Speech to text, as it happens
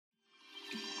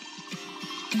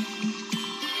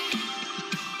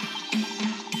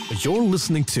You're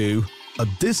listening to a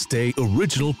This Day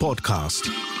original podcast.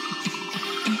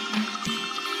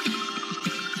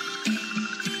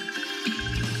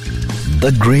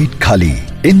 The Great Khali,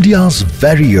 India's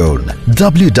very own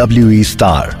WWE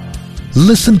star.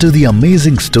 Listen to the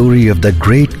amazing story of the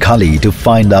Great Khali to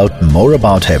find out more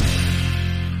about him.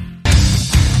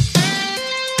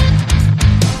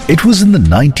 It was in the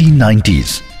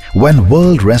 1990s when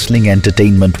World Wrestling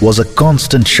Entertainment was a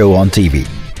constant show on TV.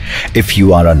 If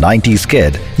you are a 90s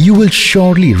kid, you will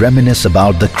surely reminisce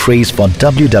about the craze for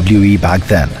WWE back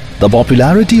then. The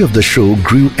popularity of the show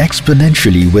grew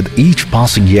exponentially with each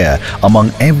passing year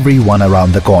among everyone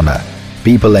around the corner.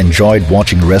 People enjoyed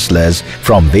watching wrestlers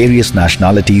from various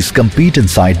nationalities compete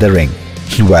inside the ring.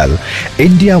 Well,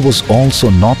 India was also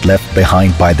not left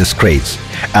behind by this craze,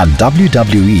 and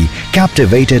WWE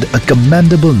captivated a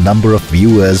commendable number of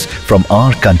viewers from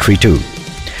our country too.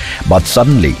 But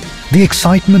suddenly, the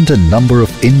excitement and number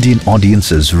of Indian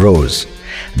audiences rose.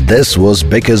 This was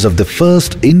because of the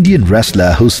first Indian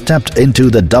wrestler who stepped into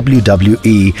the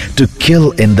WWE to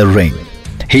kill in the ring.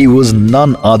 He was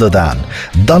none other than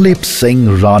Dalip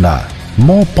Singh Rana,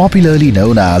 more popularly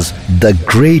known as the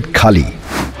Great Khali.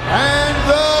 And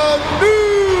the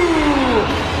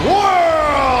new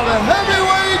World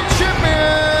Heavyweight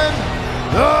Champion,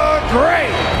 the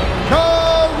Great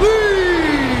Khali.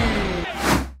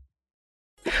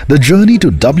 The journey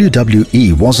to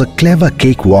WWE was a clever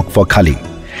cakewalk for Khali.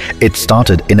 It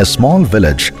started in a small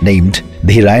village named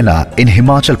Dhiraina in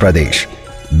Himachal Pradesh.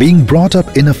 Being brought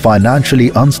up in a financially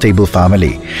unstable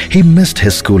family, he missed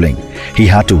his schooling. He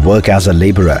had to work as a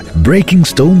laborer, breaking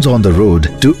stones on the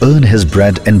road to earn his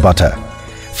bread and butter.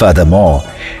 Furthermore,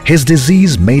 his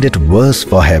disease made it worse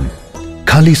for him.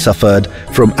 Khali suffered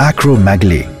from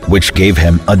acromegaly, which gave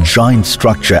him a giant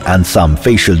structure and some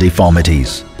facial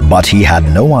deformities. But he had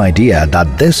no idea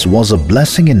that this was a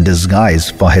blessing in disguise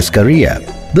for his career.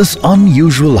 This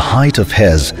unusual height of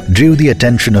his drew the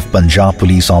attention of Punjab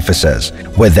police officers.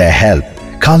 With their help,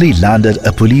 Khali landed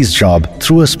a police job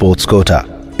through a sports quota.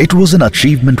 It was an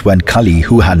achievement when Khali,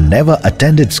 who had never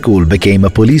attended school, became a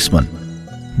policeman.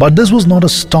 But this was not a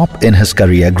stop in his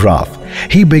career graph.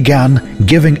 He began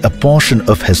giving a portion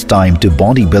of his time to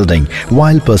bodybuilding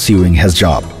while pursuing his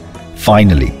job.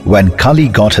 Finally, when Khali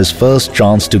got his first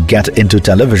chance to get into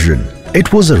television,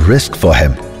 it was a risk for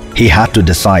him. He had to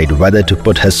decide whether to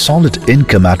put his solid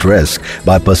income at risk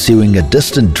by pursuing a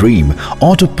distant dream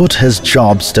or to put his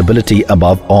job stability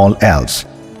above all else.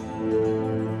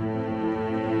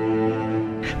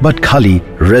 But Khali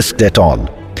risked it all.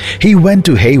 He went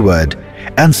to Hayward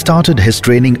and started his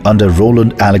training under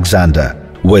Roland Alexander.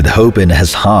 With hope in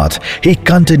his heart, he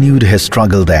continued his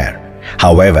struggle there.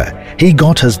 However, he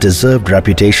got his deserved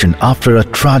reputation after a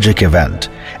tragic event.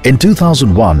 In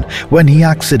 2001, when he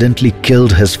accidentally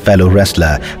killed his fellow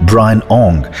wrestler Brian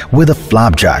Ong with a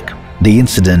flapjack, the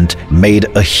incident made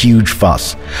a huge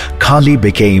fuss. Khali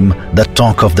became the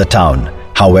talk of the town.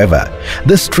 However,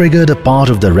 this triggered a part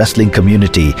of the wrestling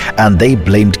community and they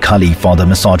blamed Khali for the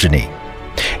misogyny.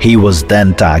 He was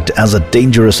then tagged as a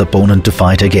dangerous opponent to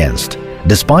fight against.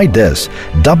 Despite this,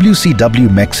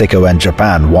 WCW Mexico and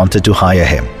Japan wanted to hire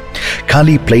him.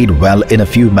 Khali played well in a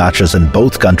few matches in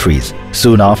both countries.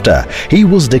 Soon after, he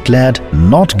was declared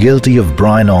not guilty of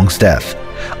Brian Ong's death.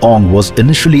 Ong was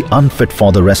initially unfit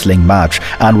for the wrestling match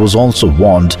and was also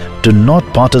warned to not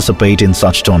participate in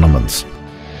such tournaments.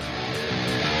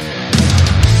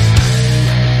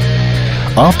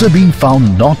 After being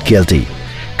found not guilty,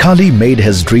 Khali made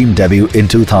his dream debut in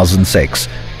 2006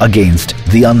 against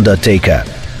The Undertaker.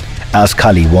 As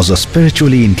Khali was a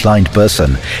spiritually inclined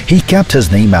person, he kept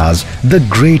his name as the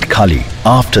Great Khali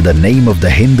after the name of the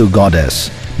Hindu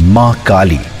goddess Ma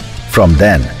Kali. From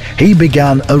then, he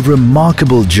began a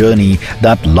remarkable journey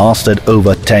that lasted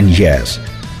over 10 years.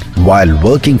 While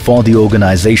working for the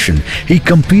organization, he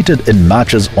competed in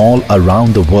matches all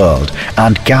around the world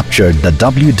and captured the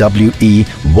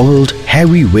WWE World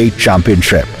Heavyweight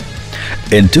Championship.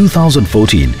 In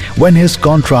 2014, when his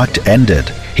contract ended,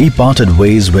 he parted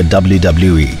ways with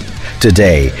WWE.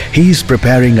 Today, he is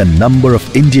preparing a number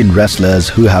of Indian wrestlers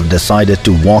who have decided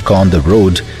to walk on the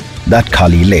road that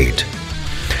Khali laid.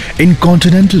 In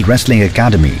Continental Wrestling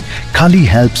Academy, Khali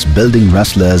helps building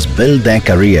wrestlers build their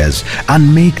careers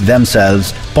and make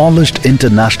themselves polished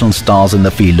international stars in the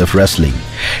field of wrestling.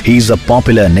 He is a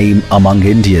popular name among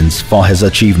Indians for his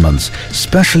achievements,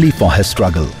 especially for his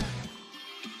struggle.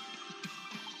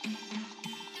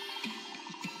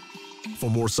 For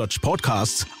more more such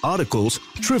podcasts, articles,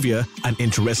 trivia, and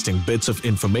interesting bits of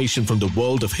information from the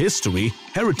world of history,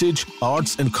 heritage,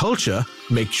 arts, and culture,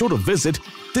 make sure to visit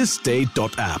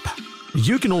thisday.app.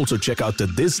 You can also check out the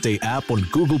This Day app on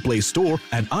Google Play Store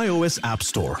and iOS App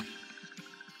Store.